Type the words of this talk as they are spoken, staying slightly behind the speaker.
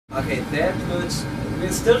Okay, that would...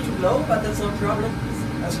 We're still too low, but that's no problem.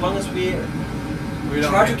 As long as we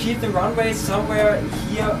try to keep the runway somewhere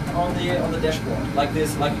here on the dashboard, like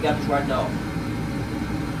this, like we got it right now.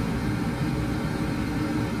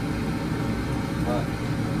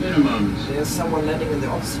 Minimums. There's someone landing in the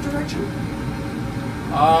opposite direction.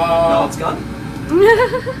 No, it's gone.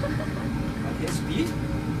 Okay, speed.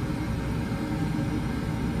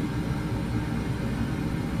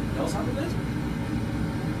 Nose up a bit.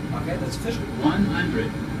 Okay, that's sufficient.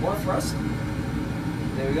 100. More thrust.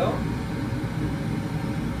 There we go.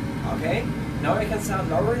 Okay, now we can start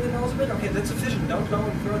lowering the nose a bit. Okay, that's sufficient. Don't lower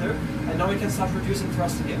it further. And now we can start reducing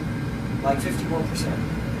thrust again. Like 51%.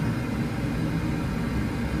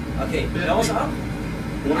 Okay, 50. Nose up.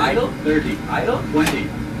 40, Idle. 30. Idle. 20.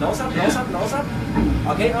 Nose up, 10. nose up, nose up.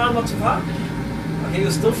 Okay, arm not too far. Okay,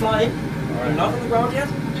 you're still flying. You're not on the ground yet.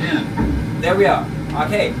 10. There we are.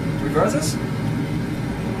 Okay, reverses.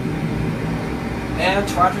 And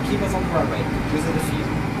try to keep us on the runway using the feet.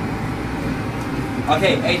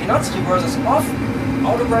 Okay, 80 knots, reverses off,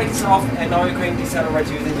 auto brake is off, and now you're going to decelerate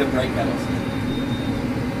using the brake pedals.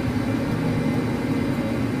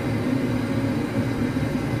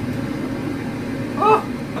 Oh!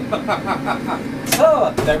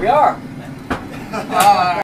 So, there we are.